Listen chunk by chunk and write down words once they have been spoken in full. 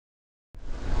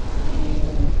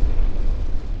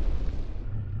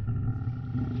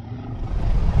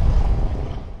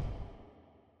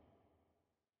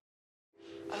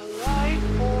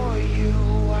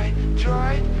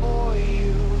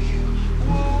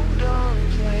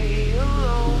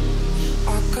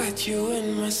got you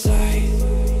in my sight.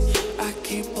 I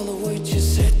keep all the words you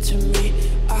said to me.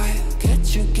 I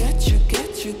get you, get you,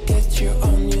 get you, get you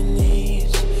on your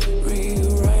knees.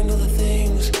 Rewrite all the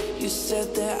things you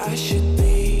said that I should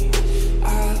be.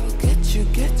 I'll get you,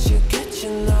 get you, get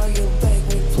you, now you beg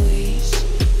me please.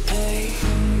 Hey,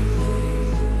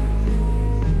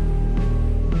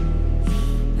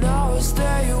 now I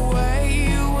stay away,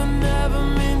 you were never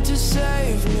meant to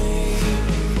save me.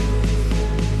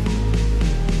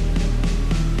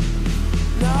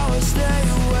 Now I stay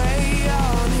away,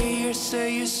 I wanna hear you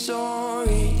say you're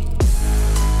sorry.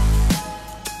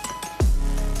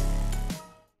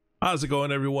 How's it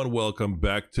going, everyone? Welcome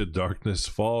back to Darkness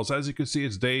Falls. As you can see,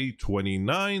 it's day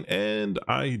 29 and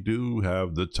I do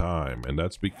have the time, and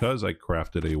that's because I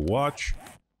crafted a watch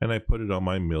and I put it on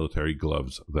my military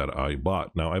gloves that I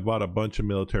bought. Now, I bought a bunch of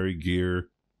military gear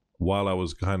while I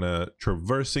was kind of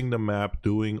traversing the map,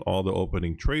 doing all the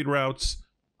opening trade routes.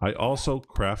 I also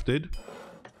crafted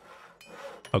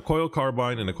a coil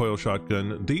carbine and a coil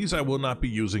shotgun. These I will not be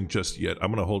using just yet.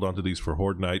 I'm going to hold on to these for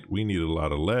Horde Night. We need a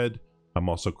lot of lead. I'm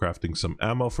also crafting some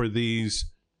ammo for these.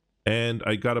 And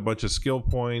I got a bunch of skill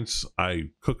points.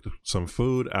 I cooked some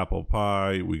food, apple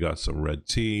pie. We got some red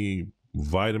tea,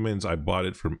 vitamins. I bought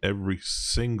it from every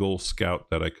single scout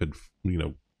that I could,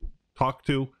 talk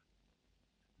to.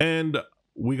 And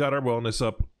we got our wellness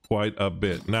up quite a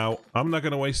bit. Now, I'm not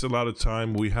going to waste a lot of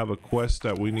time. We have a quest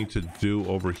that we need to do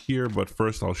over here, but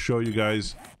first I'll show you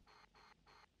guys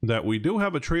that we do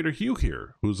have a Trader Hugh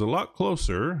here, who's a lot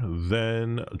closer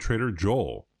than Trader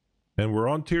Joel. And we're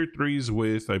on tier 3s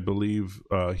with, I believe,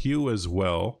 Hugh as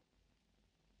well.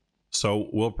 So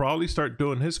we'll probably start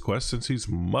doing his quest since he's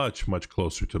much, much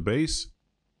closer to base.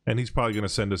 And he's probably going to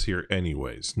send us here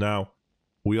anyways. Now,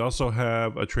 we also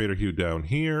have a Trader Hugh down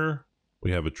here.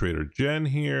 We have a Trader Jen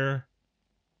here.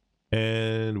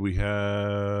 And we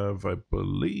have, I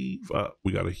believe,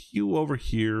 we got a Hugh over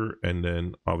here. And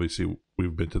then, obviously,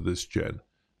 we've been to this Jen.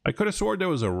 I could have sworn there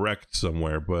was a wrecked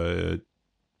somewhere, but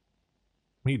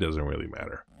he doesn't really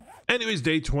matter. Anyways,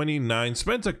 day 29.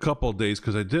 Spent a couple days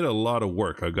because I did a lot of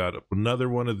work. I got another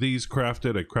one of these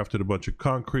crafted. I crafted a bunch of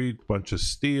concrete, bunch of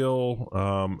steel,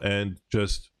 and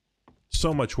just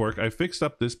so much work. I fixed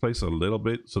up this place a little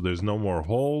bit so there's no more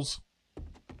holes.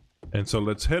 And so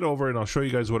let's head over and I'll show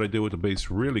you guys what I did with the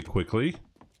base really quickly.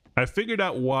 I figured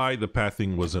out why the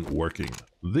pathing wasn't working.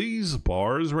 These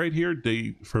bars right here,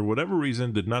 they, for whatever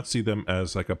reason, did not see them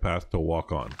as like a path to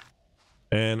walk on.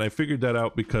 And I figured that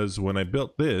out because when I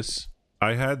built this,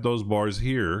 I had those bars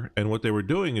here, and what they were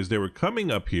doing is they were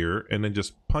coming up here and then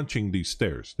just punching these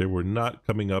stairs. They were not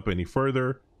coming up any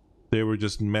further. They were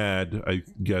just mad, I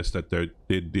guess, that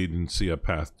they didn't see a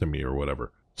path to me or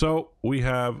whatever. So we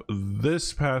have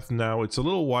this path now. It's a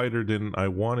little wider than I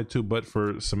wanted to, but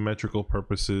for symmetrical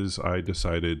purposes, I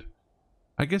decided,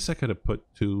 I guess I could have put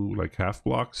two like half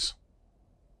blocks.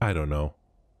 I don't know.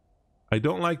 I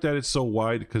don't like that it's so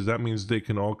wide because that means they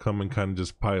can all come and kind of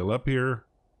just pile up here.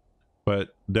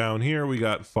 But down here we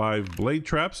got 5 blade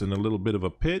traps and a little bit of a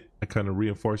pit. I kind of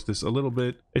reinforced this a little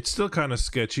bit. It's still kind of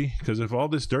sketchy because if all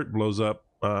this dirt blows up,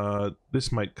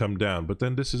 this might come down. But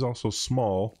then this is also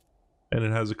small. And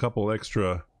it has a couple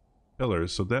extra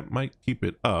pillars, so that might keep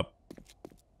it up.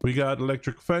 We got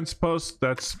electric fence posts.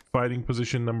 That's fighting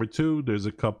position number 2. There's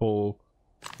a couple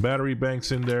battery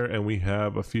banks in there, and we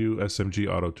have a few SMG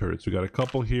auto turrets. We got a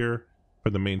couple here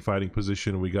for the main fighting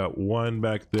position. We got one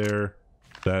back there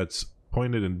that's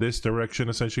pointed in this direction,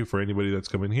 essentially, for anybody that's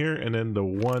coming here. And then the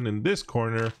one in this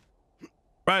corner,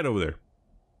 right over there.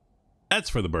 That's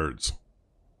for the birds.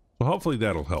 So hopefully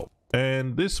that'll help.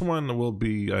 And this one will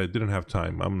be, I didn't have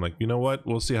time. I'm like, you know what?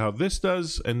 We'll see how this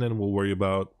does, and then we'll worry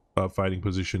about fighting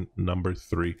position number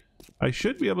 3. I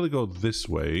should be able to go this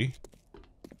way.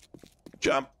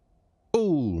 Jump!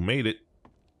 Ooh, made it.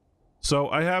 So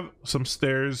I have some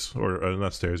stairs, or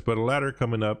not stairs, but a ladder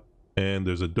coming up, and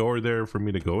there's a door there for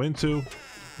me to go into,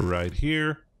 right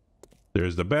here.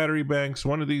 There's the battery banks.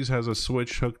 One of these has a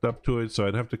switch hooked up to it, so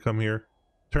I'd have to come here,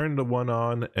 turn the one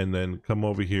on, and then come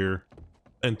over here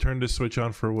and turn the switch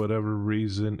on. For whatever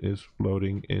reason is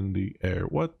floating in the air.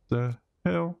 What the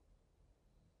hell?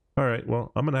 Alright,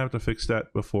 well, I'm gonna have to fix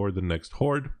that before the next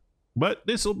horde. But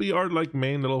this will be our like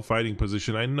main little fighting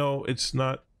position. I know it's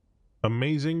not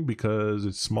amazing because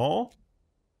it's small,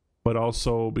 but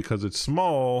also because it's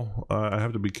small, I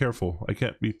have to be careful. I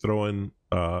can't be throwing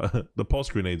the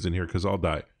pulse grenades in here because I'll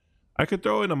die. I could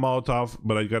throw in a Molotov,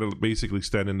 but I gotta basically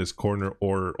stand in this corner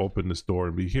or open this door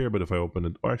and be here. But if I open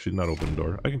it, or actually not open the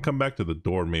door, I can come back to the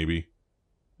door maybe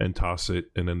and toss it,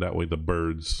 and then that way the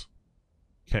birds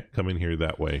can't come in here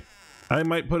that way. I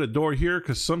might put a door here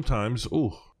because sometimes,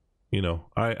 ooh, you know,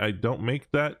 I don't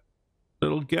make that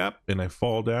little gap and I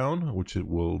fall down, which it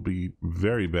will be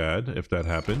very bad if that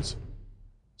happens.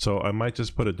 So I might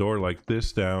just put a door like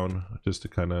this down just to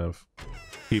kind of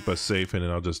keep us safe, and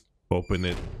then I'll just open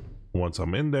it once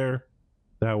I'm in there.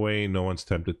 That way no one's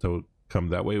tempted to come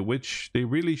that way, which they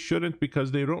really shouldn't,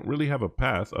 because they don't really have a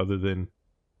path other than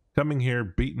coming here,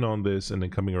 beating on this, and then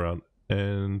coming around.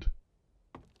 And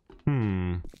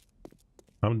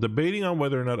I'm debating on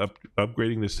whether or not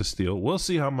upgrading this to steel. We'll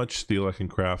see how much steel I can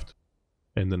craft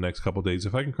in the next couple days.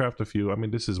 If I can craft a few, I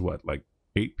mean, this is what, like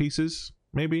 8 pieces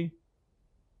maybe,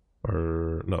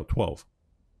 or no, 12.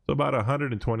 So about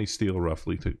 120 steel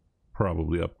roughly to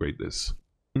probably upgrade this.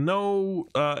 No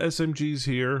SMGs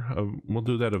here. We'll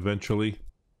do that eventually.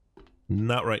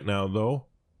 Not right now though.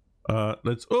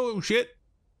 Let's, oh shit.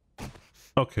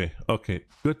 Okay,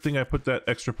 good thing I put that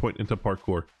extra point into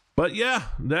parkour. But yeah,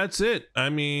 that's it. I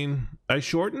mean, I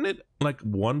shortened it like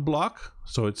 1 block,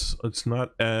 so it's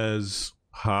not as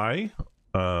high.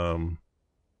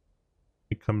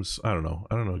 It comes, I don't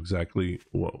know exactly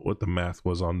what the math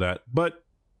was on that, but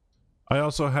I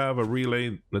also have a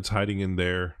relay that's hiding in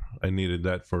there. I needed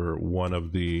that for one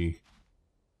of the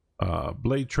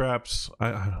blade traps.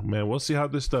 Man, we'll see how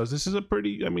this does. This is a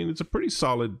pretty, I mean, it's a pretty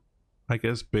solid, I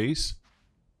guess, base,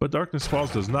 but Darkness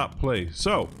Falls does not play.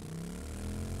 So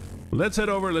let's head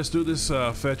over. Let's do this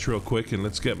fetch real quick and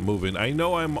let's get moving. I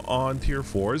know I'm on tier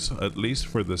 4s, at least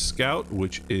for the scout,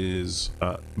 which is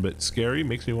a bit scary.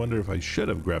 Makes me wonder if I should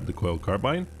have grabbed the coil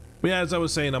carbine. But yeah, as I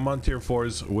was saying, I'm on tier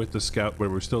 4s with the scout, where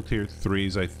we're still tier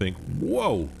 3s, I think.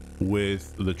 Whoa!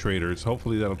 With the traders.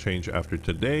 Hopefully that'll change after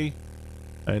today.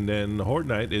 And then Horde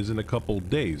Night is in a couple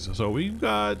days. So we've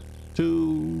got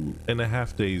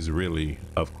 2.5 days really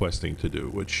of questing to do,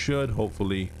 which should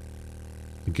hopefully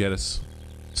get us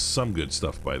some good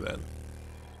stuff by then.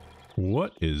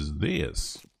 What is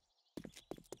this?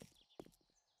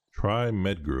 Try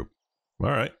med group. All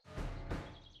right.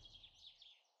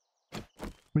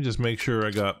 Let me just make sure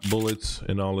I got bullets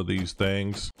in all of these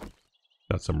things.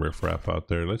 Got some riffraff out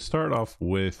there. Let's start off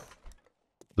with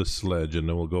the sledge and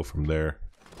then we'll go from there.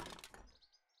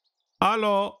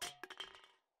 Hello?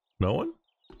 No one?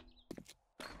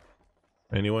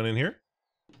 Anyone in here?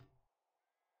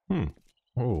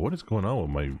 Oh, what is going on with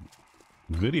my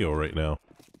video right now?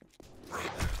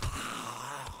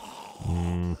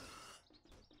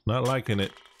 Not liking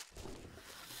it.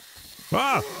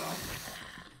 Ah!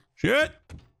 Shit!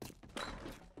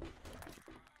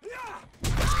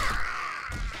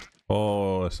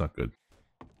 Oh, that's not good.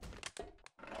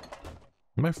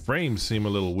 My frames seem a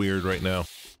little weird right now.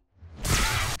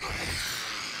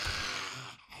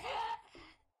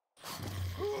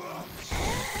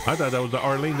 I thought that was the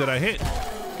Arlene that I hit.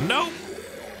 Nope.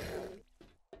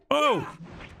 Oh!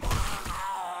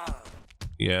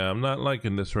 Yeah, I'm not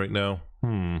liking this right now.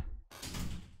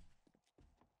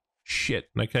 Shit,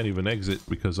 and I can't even exit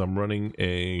because I'm running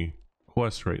a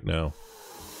quest right now.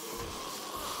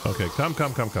 Okay, come.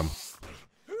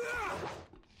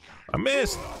 I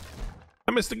missed!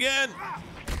 I missed again!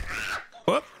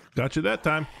 Whoop, got you that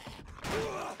time.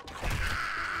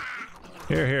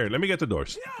 Here, let me get the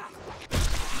doors.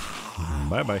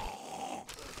 Bye-bye.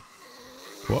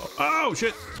 Whoa, oh,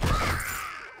 shit!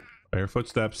 I hear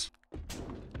footsteps.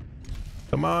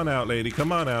 Come on out, lady,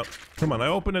 come on out. Come on, I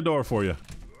opened the door for you.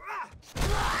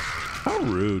 How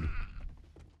rude.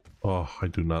 Oh, I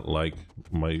do not like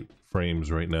my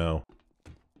frames right now.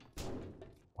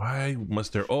 Why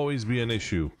must there always be an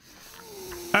issue?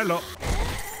 Hello.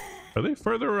 Are they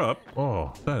further up?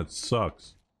 Oh, that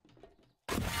sucks.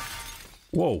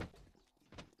 Whoa.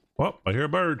 Oh, I hear a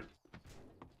bird.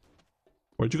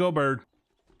 Where'd you go, bird?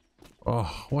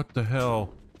 Oh, what the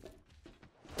hell?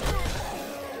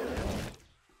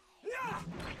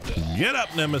 Get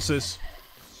up, Nemesis.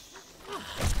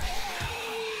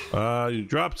 You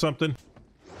dropped something.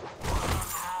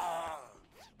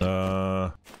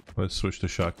 Let's switch to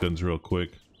shotguns real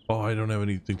quick. Oh, I don't have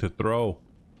anything to throw.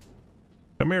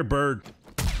 Come here, bird.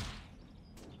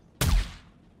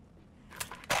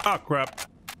 Ah, crap.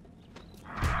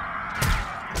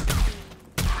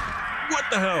 What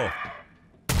the hell?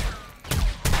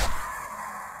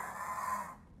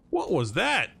 What was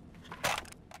that?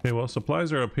 Okay, well,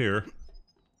 supplies are up here.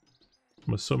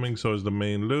 I'm assuming so is the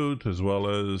main loot, as well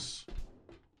as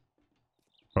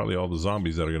probably all the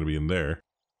zombies that are going to be in there.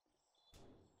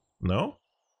 No?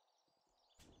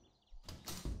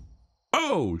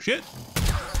 Oh, shit!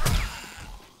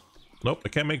 Nope, I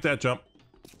can't make that jump.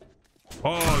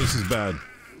 Oh, this is bad.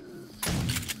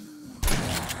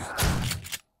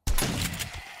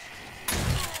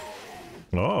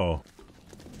 Oh.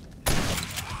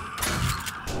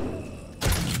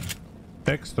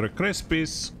 Extra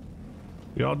crispies.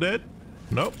 Y'all dead?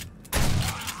 Nope.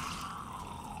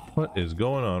 What is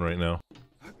going on right now?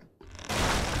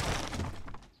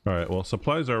 Alright, well,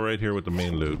 supplies are right here with the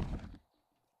main loot.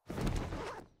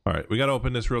 Alright, we gotta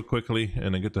open this real quickly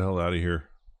and then get the hell out of here.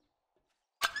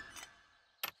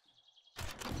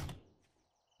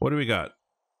 What do we got?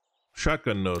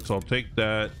 Shotgun notes. I'll take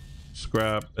that.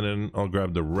 Scrap, and then I'll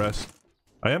grab the rest.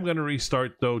 I am gonna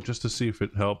restart though, just to see if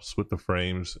it helps with the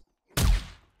frames.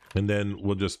 And then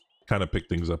we'll just kind of pick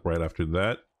things up right after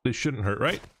that. This shouldn't hurt,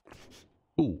 right?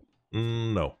 Ooh,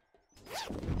 no.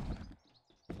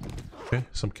 Okay,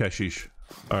 some cashish.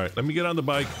 All right, let me get on the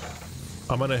bike.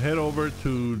 I'm gonna head over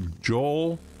to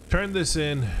Joel, turn this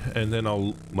in, and then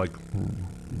I'll like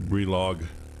relog.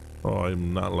 Oh,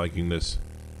 I'm not liking this.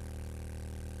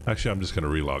 Actually, I'm just gonna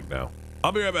relog now.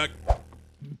 I'll be right back.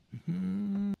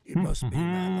 It must be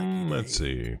my lucky day. Let's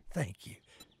see. Thank you.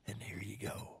 And here you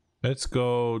go. Let's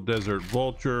go Desert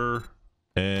Vulture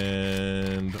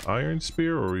and Iron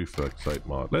Spear or Reflex Sight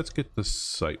mod. Let's get the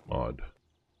Sight mod.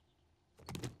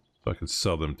 So I can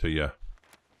sell them to you.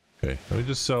 Okay, let me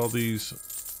just sell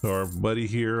these to our buddy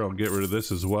here. I'll get rid of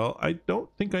this as well. I don't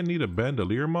think I need a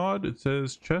bandolier mod. It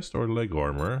says chest or leg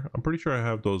armor. I'm pretty sure I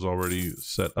have those already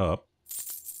set up.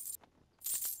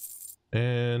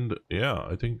 And yeah,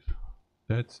 I think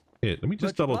that's it. Let me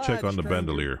just double check on the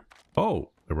bandolier. Oh,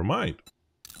 never mind.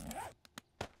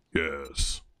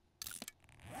 Yes.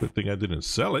 Good thing I didn't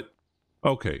sell it.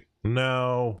 Okay,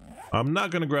 now I'm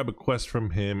not gonna grab a quest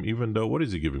from him, even though what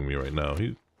is he giving me right now?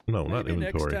 No, not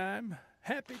inventory. Next time.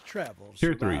 Happy travels.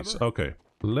 Tier 3s. Okay.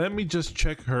 Let me just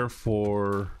check her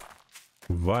for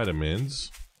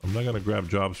vitamins. I'm not gonna grab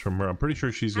jobs from her. I'm pretty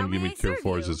sure she's gonna give me tier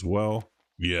 4s as well.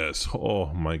 Yes. Oh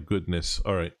my goodness.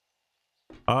 All right.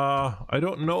 I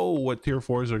don't know what tier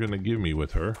 4s are gonna give me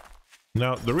with her.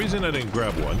 Now, the reason I didn't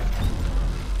grab one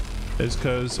is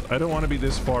because I don't want to be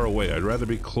this far away. I'd rather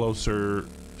be closer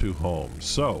to home.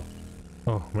 So,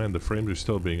 oh man, the frames are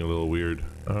still being a little weird.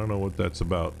 I don't know what that's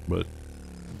about, but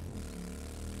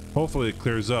hopefully it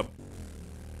clears up.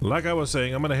 Like I was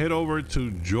saying, I'm gonna head over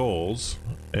to Joel's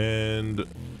and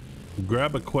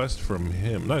grab a quest from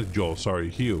him. Not Joel, sorry,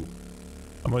 Hugh.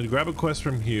 I'm gonna grab a quest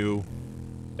from Hugh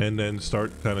and then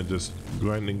start kind of just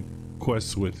grinding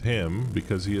quests with him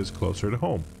because he is closer to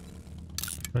home.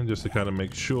 And just to kind of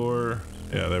make sure,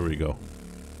 yeah, there we go.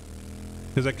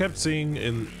 Because I kept seeing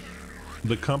in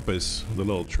the compass the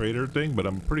little trader thing, but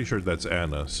I'm pretty sure that's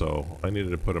Anna, so I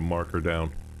needed to put a marker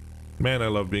down. Man, I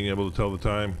love being able to tell the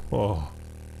time. Oh,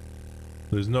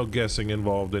 there's no guessing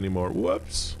involved anymore.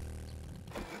 Whoops.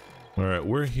 All right,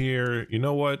 we're here. You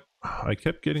know what? I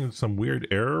kept getting some weird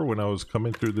error when I was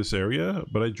coming through this area,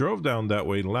 but I drove down that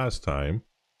way last time.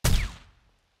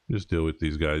 Just deal with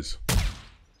these guys.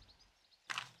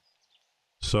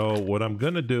 So what I'm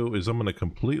gonna do is I'm gonna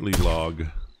completely log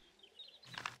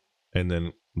and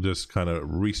then just kind of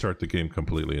restart the game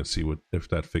completely and see what if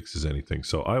that fixes anything.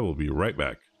 So I will be right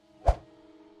back.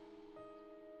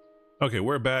 Okay,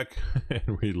 we're back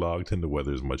and relogged and the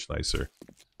weather is much nicer.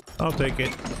 I'll take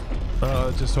it.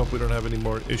 Just hope we don't have any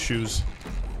more issues.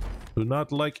 Do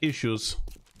not like issues.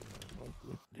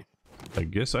 I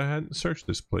guess I hadn't searched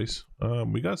this place.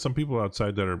 We got some people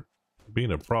outside that are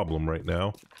being a problem right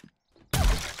now.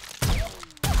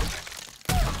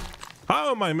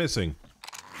 How am I missing?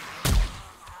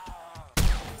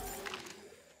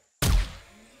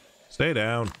 Stay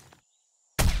down.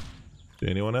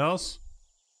 Anyone else?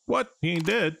 What? He ain't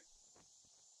dead.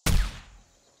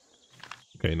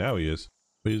 Okay, now he is.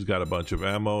 He's got a bunch of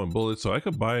ammo and bullets, so I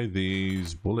could buy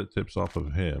these bullet tips off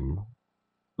of him.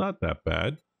 Not that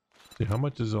bad. See, how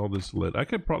much is all this lead? I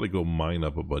could probably go mine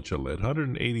up a bunch of lead.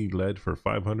 180 lead for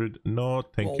 500. No,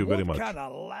 thank you very much. What kind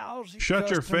of lousy Shut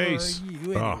your customer face. are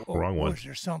you Ah, anyway? wrong one. Was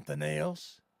there something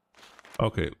else?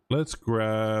 Okay, let's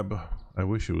grab... I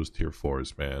wish it was tier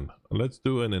 4s, man. Let's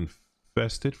do an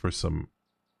infested for some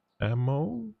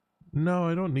ammo. No,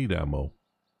 I don't need ammo.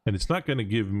 And it's not going to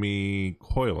give me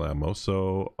coil ammo,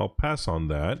 so I'll pass on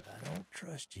that. I don't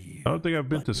trust you. I don't think I've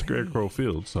been to Scarecrow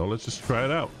Field, so let's just try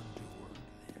it out.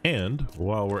 And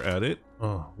while we're at it,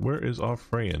 where is our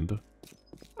friend?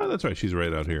 Oh, that's right, she's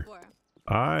right out here.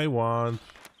 I want...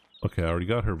 Okay, I already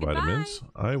got her vitamins.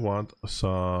 I want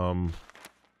some...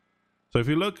 So if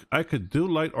you look, I could do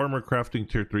light armor crafting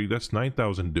tier 3. That's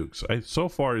 9,000 dukes. So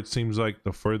far, it seems like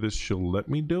the furthest she'll let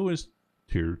me do is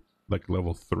tier, like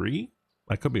level 3.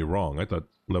 I could be wrong. I thought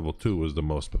level 2 was the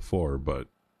most before, but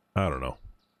I don't know.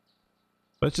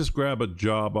 Let's just grab a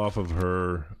job off of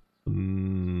her.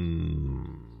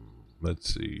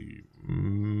 Let's see.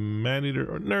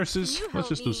 Man-eater or nurses. Let's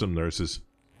just do some nurses.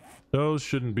 Those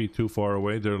shouldn't be too far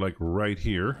away. They're like right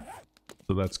here.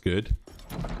 So that's good.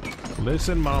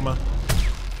 Listen, mama.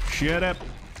 Shut up.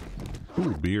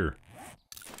 Ooh, beer.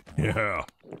 Yeah.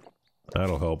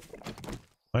 That'll help.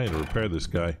 I need to repair this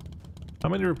guy. How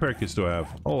many repair kits do I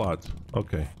have? A lot.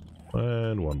 Okay.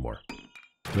 And one more.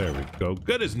 There we go.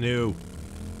 Good as new.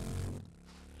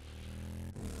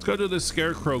 Let's go do the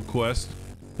scarecrow quest.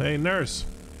 Hey, nurse.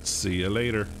 See you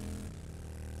later.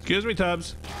 Excuse me,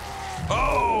 Tubbs.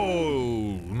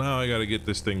 Oh! Now I gotta get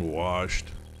this thing washed.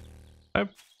 I've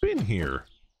been here.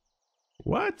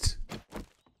 What?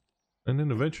 And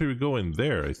then eventually we go in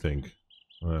there, I think.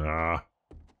 Ah.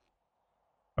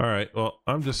 Alright, well,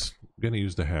 I'm just gonna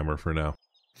use the hammer for now.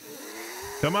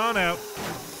 Come on out.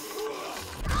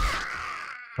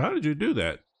 How did you do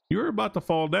that? You were about to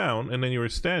fall down, and then you were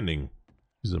standing.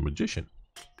 He's a magician.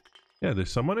 Yeah,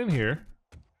 there's someone in here.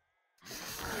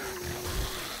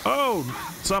 Oh,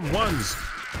 some ones.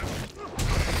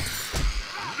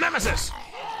 Nemesis!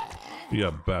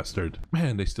 You bastard.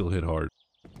 Man, they still hit hard.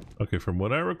 Okay, from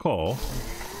what I recall...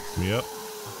 Yep.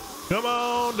 Come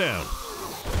on down.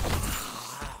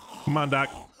 Come on, Doc.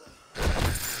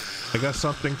 I got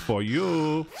something for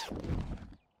you.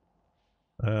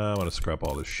 I want to scrap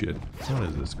all this shit. What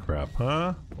is this crap,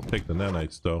 huh? I'll take the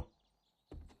nanites, though.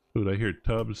 Dude, I hear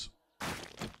Tubbs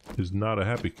is not a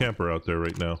happy camper out there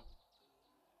right now.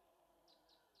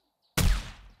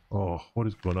 Oh, what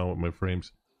is going on with my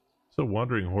frames? It's a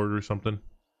wandering horde or something.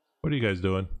 What are you guys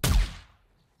doing?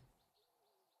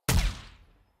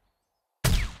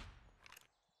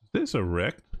 Is this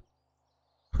erect?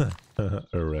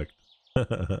 Erect.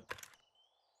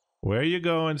 Where are you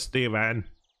going, Steven?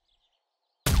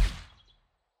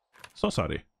 So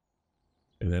sorry.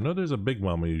 And I know there's a big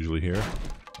mama usually here.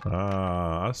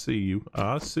 Ah, I see you.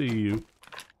 I see you.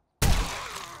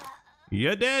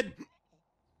 You're dead.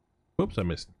 Oops, I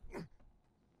missed.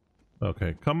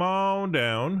 Okay, come on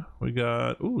down. We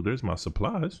got... Ooh, there's my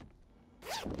supplies.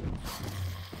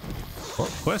 Well,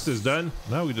 quest is done.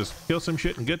 Now we just kill some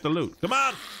shit and get the loot. Come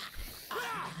on!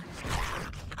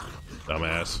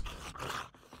 Dumbass.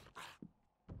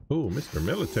 Ooh, Mr.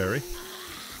 Military.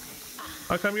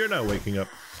 How come you're not waking up?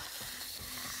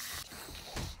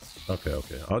 Okay,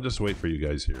 okay. I'll just wait for you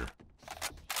guys here.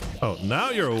 Oh,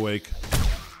 now you're awake.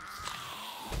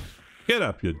 Get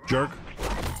up, you jerk.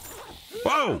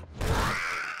 Whoa!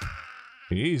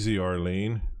 Easy,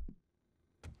 Arlene.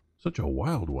 Such a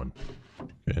wild one.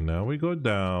 Okay, now we go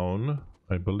down.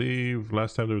 I believe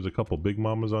last time there was a couple big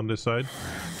mamas on this side.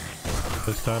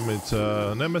 This time it's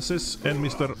Nemesis and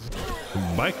Mr.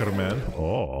 Biker Man.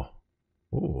 Oh.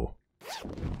 Oh. It's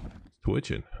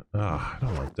twitching. Ah, I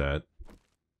don't like that.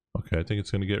 Okay, I think it's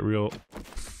gonna get real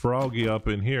froggy up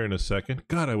in here in a second.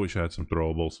 God, I wish I had some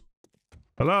throwables.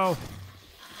 Hello?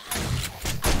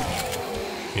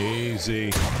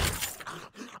 Easy.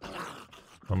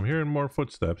 I'm hearing more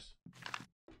footsteps.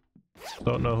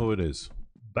 Don't know who it is.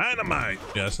 Dynamite!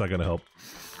 Yeah, that's not gonna help.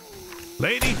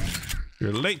 Lady,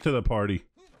 you're late to the party.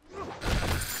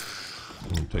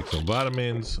 Take some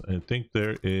vitamins. I think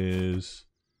there is...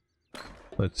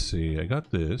 Let's see, I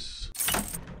got this.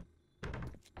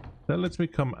 That lets me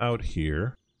come out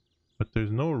here. But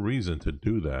there's no reason to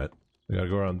do that. I gotta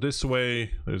go around this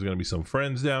way. There's gonna be some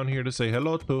friends down here to say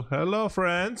hello to. Hello,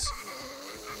 friends!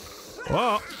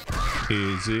 Oh!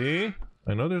 Easy.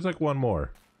 I know there's like one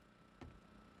more.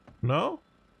 No?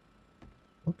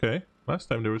 Okay. Last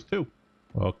time there was two.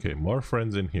 Okay, more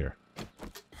friends in here.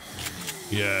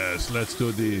 Yes, let's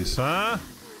do this, huh?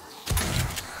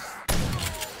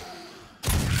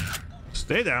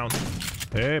 Stay down.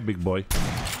 Hey, big boy.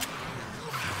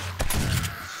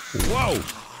 Whoa!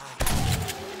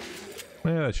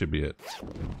 Yeah, that should be it.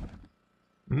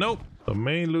 Nope. The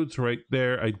main loot's right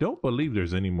there. I don't believe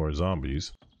there's any more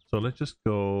zombies. So let's just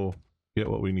go get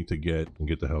what we need to get and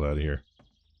get the hell out of here.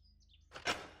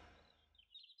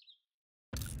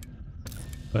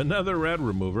 Another rad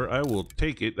remover. I will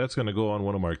take it. That's going to go on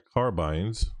one of my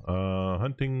carbines.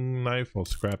 Hunting knife. I'll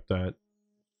scrap that.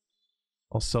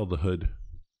 I'll sell the hood.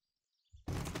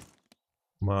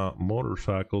 My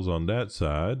motorcycle's on that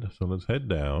side. So let's head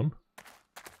down.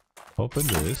 Open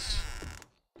this.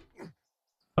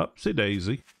 Upsy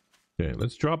daisy. Okay,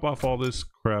 let's drop off all this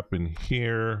crap in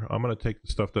here. I'm going to take the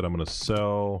stuff that I'm going to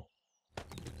sell.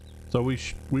 So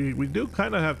we do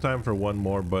kind of have time for one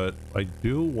more, but I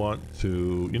do want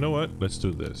to... You know what? Let's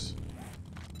do this.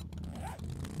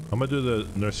 I'm going to do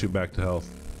the nurse you back to health.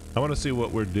 I want to see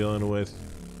what we're dealing with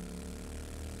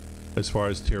as far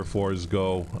as tier 4s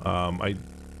go. I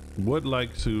would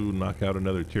like to knock out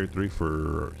another tier 3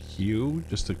 for Hugh,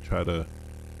 just to try to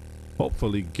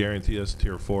hopefully guarantee us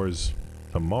tier 4s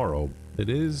tomorrow. It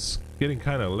is getting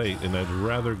kind of late, and I'd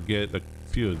rather get a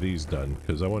few of these done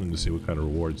because I wanted to see what kind of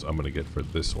rewards I'm going to get for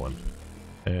this one.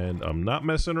 And I'm not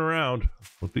messing around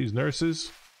with these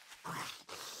nurses.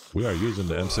 We are using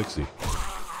the M60.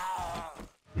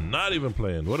 Not even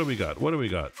playing. What do we got? What do we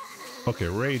got? Okay,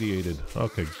 radiated.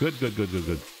 Okay, good, good, good, good,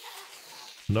 good.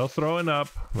 No throwing up.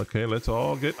 Okay, let's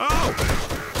all get... Oh!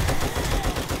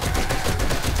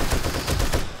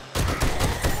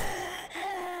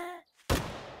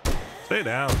 Stay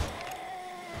down.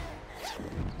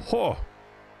 Oh,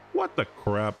 what the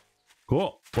crap?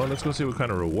 Cool. Well, let's go see what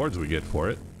kind of rewards we get for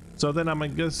it. So then I'm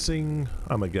guessing...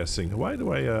 Why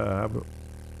do I have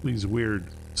these weird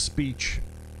speech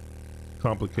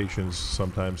complications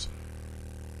sometimes?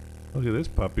 Look at this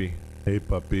puppy. Hey,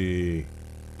 puppy.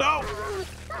 No!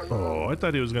 Oh, I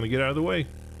thought he was going to get out of the way.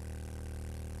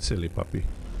 Silly puppy.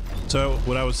 So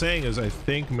what I was saying is I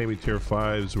think maybe tier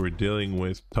 5s were dealing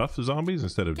with tough zombies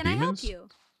instead of demons. Can I help you?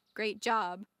 Great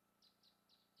job.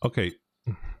 Okay,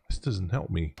 this doesn't help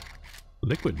me.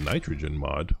 Liquid nitrogen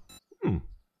mod.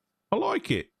 I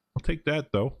like it. I'll take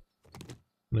that though.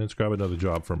 And let's grab another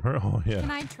job from her. Oh yeah.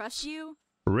 Can I trust you?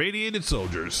 Radiated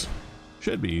soldiers.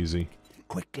 Should be easy.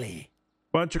 Quickly.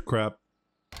 Bunch of crap.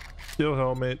 Steel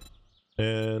helmet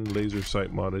and laser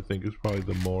sight mod I think is probably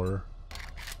the more...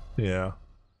 Yeah.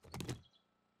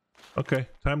 Okay,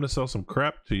 time to sell some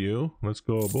crap to you. Let's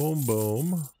go boom,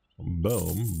 boom.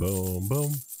 Boom, boom,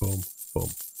 boom, boom, boom.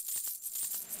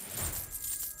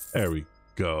 There we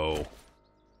go.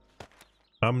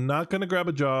 I'm not going to grab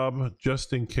a job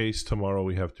just in case tomorrow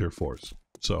we have tier 4s.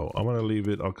 So I'm going to leave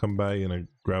it. I'll come by and I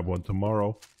grab one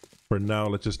tomorrow. For now,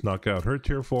 let's just knock out her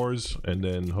tier 4s and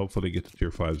then hopefully get to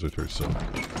tier 5s with her soon.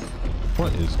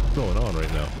 What is going on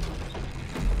right now?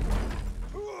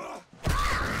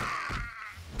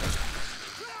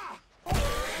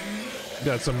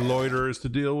 Got some loiterers to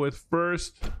deal with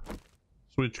first.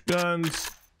 Switch guns.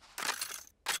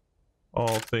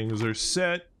 All things are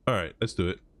set. All right, let's do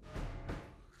it.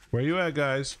 Where you at,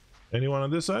 guys? Anyone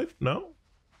on this side? No?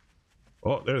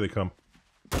 Oh, there they come.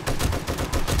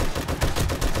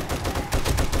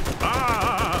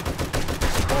 Ah!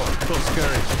 Oh, so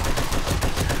scary.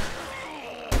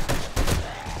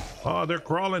 Oh, they're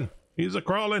crawling. He's a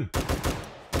crawling.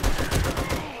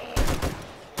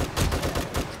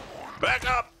 Back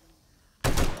up!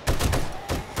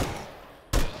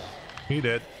 He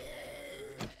did.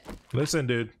 Listen,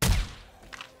 dude.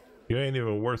 You ain't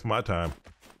even worth my time.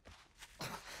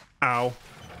 Ow.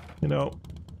 You know,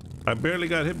 I barely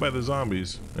got hit by the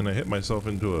zombies, and I hit myself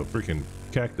into a freaking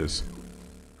cactus.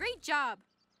 Great job.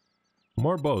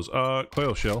 More bows.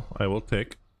 Coil shell, I will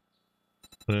take.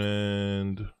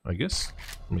 And I guess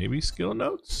maybe skill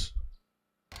notes?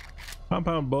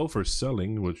 Compound bow for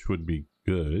selling, which would be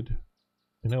good.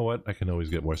 You know what? I can always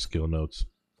get more skill notes.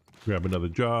 Grab another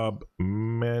job,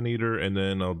 man-eater, and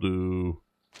then I'll do...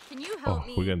 Can you help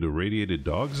me? We're gonna do radiated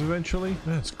dogs eventually?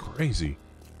 That's crazy.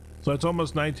 So it's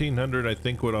almost 1900. I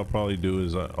think what I'll probably do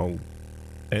is I'll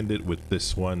end it with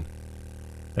this one.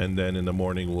 And then in the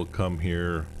morning we'll come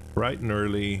here bright and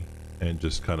early and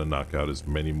just kind of knock out as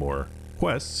many more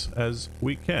quests as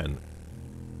we can.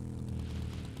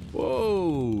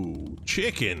 Whoa,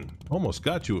 chicken. Almost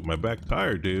got you with my back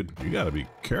tire, dude. You gotta be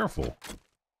careful.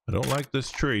 I don't like this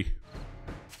tree.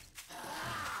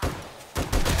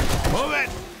 Move it!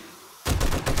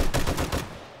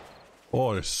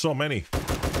 Oh, there's so many.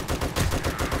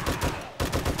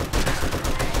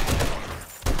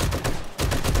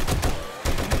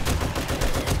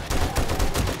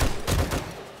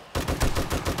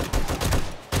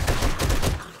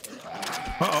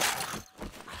 Uh-oh.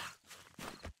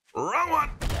 Wrong one!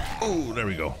 Oh, there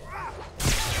we go.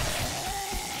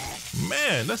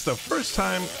 Man, that's the first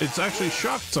time it's actually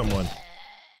shocked someone.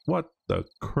 What the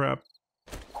crap?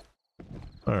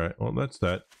 Alright, well that's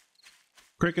that.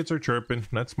 Crickets are chirping.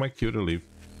 That's my cue to leave.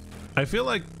 I feel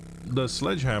like the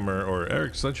sledgehammer, or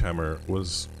Eric's sledgehammer,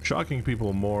 was shocking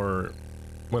people more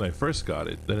when I first got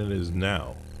it than it is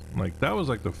now. Like, that was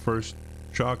like the first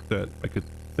shock that I could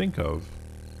think of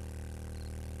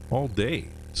all day.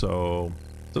 So,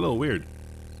 it's a little weird.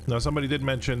 Now, somebody did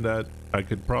mention that I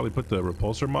could probably put the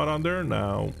repulsor mod on there.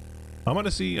 Now, I'm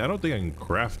gonna see. I don't think I can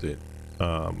craft it.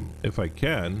 If I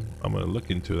can, I'm gonna look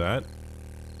into that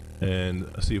and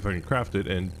see if I can craft it.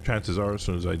 And chances are, as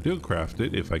soon as I do craft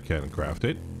it, if I can craft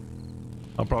it,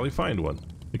 I'll probably find one,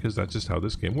 because that's just how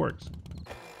this game works.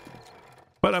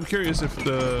 But I'm curious if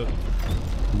the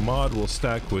mod will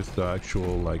stack with the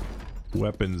actual, like,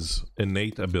 weapon's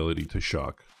innate ability to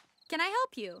shock. Can I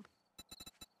help you?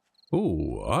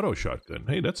 Ooh, auto shotgun.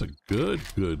 Hey, that's a good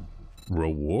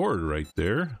reward right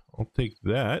there. I'll take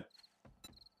that.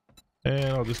 And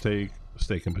I'll just take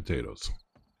steak and potatoes.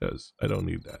 Because I don't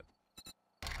need that.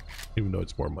 Even though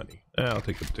it's more money. I'll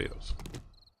take the potatoes.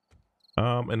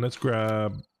 And let's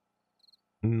grab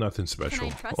nothing special.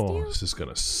 Can I trust Oh, you? this is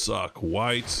gonna suck.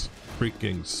 Whites,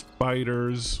 freaking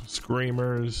spiders,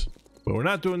 screamers. But we're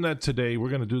not doing that today. We're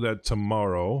gonna do that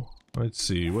tomorrow. Let's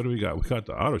see. What do we got? We got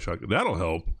the auto shotgun. That'll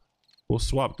help. We'll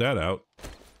swap that out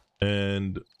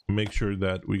and make sure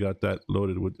that we got that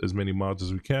loaded with as many mods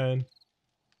as we can.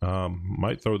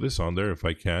 Might throw this on there if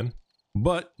I can.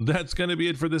 But that's going to be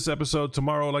it for this episode.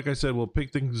 Tomorrow, like I said, we'll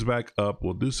pick things back up.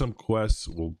 We'll do some quests.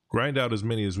 We'll grind out as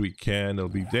many as we can. It'll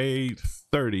be day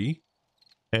 30.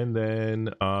 And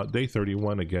then day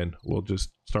 31 again. We'll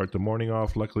just start the morning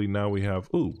off. Luckily now we have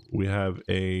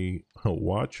a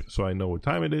watch. So I know what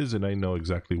time it is. And I know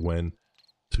exactly when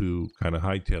to kind of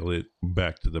hightail it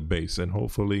back to the base. And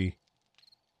hopefully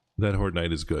that Horde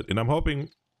Night is good. And I'm hoping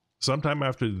sometime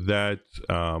after that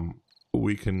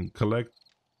we can collect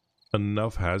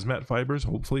enough hazmat fibers.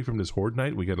 Hopefully from this Horde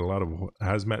Night we get a lot of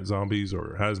hazmat zombies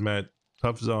or hazmat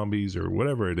tough zombies or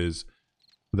whatever it is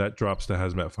that drops the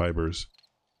hazmat fibers.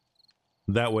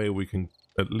 That way we can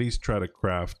at least try to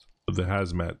craft the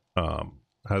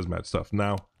hazmat stuff.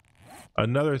 Now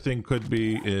another thing could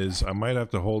be is I might have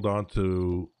to hold on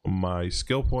to my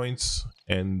skill points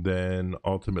and then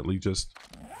ultimately just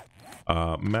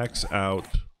max out,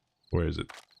 where is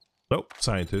it? Oh,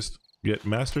 scientist. Get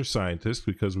master scientist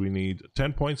because we need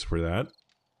 10 points for that.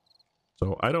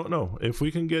 So I don't know if we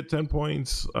can get 10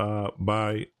 points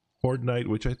by Horde Night,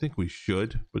 which I think we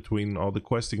should, between all the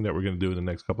questing that we're going to do in the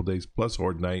next couple days plus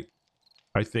Horde Night.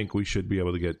 I think we should be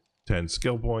able to get 10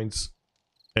 skill points,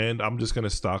 and I'm just going to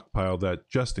stockpile that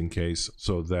just in case,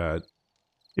 so that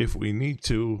if we need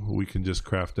to, we can just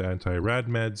craft the anti-rad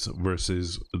meds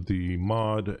versus the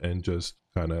mod and just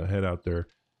kind of head out there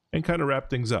and kind of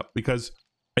wrap things up. Because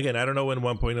again, I don't know when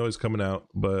 1.0 is coming out,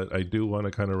 but I do want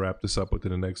to kind of wrap this up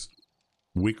within the next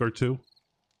week or two.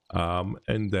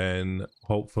 And then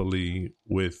hopefully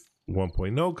with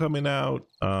 1.0 coming out,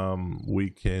 we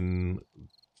can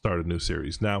start a new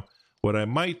series. Now, what I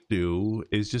might do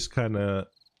is just kind of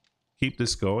keep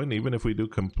this going. Even if we do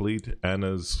complete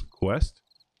Anna's quest,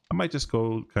 I might just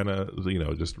go kind of,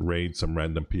 just raid some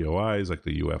random POIs like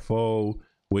the UFO,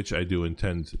 which I do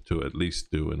intend to at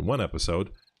least do in one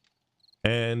episode.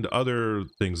 And other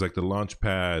things like the launch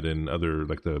pad and other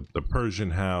like the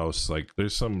Persian house. Like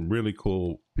there's some really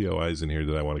cool POIs in here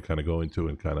that I want to kind of go into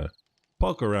and kind of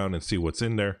poke around and see what's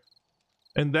in there.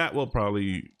 And that will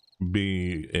probably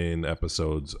be in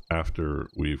episodes after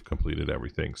we've completed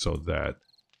everything, so that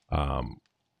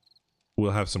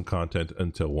we'll have some content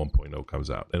until 1.0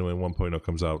 comes out. And when 1.0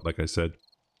 comes out, like I said,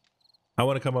 I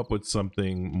want to come up with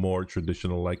something more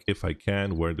traditional, like if I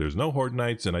can, where there's no Horde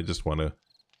Nights and I just want to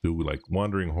do like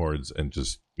wandering hordes and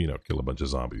just, kill a bunch of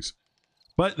zombies.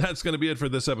 But that's going to be it for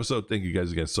this episode. Thank you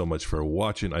guys again so much for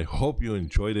watching. I hope you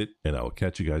enjoyed it, and I will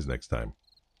catch you guys next time.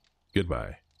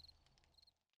 Goodbye.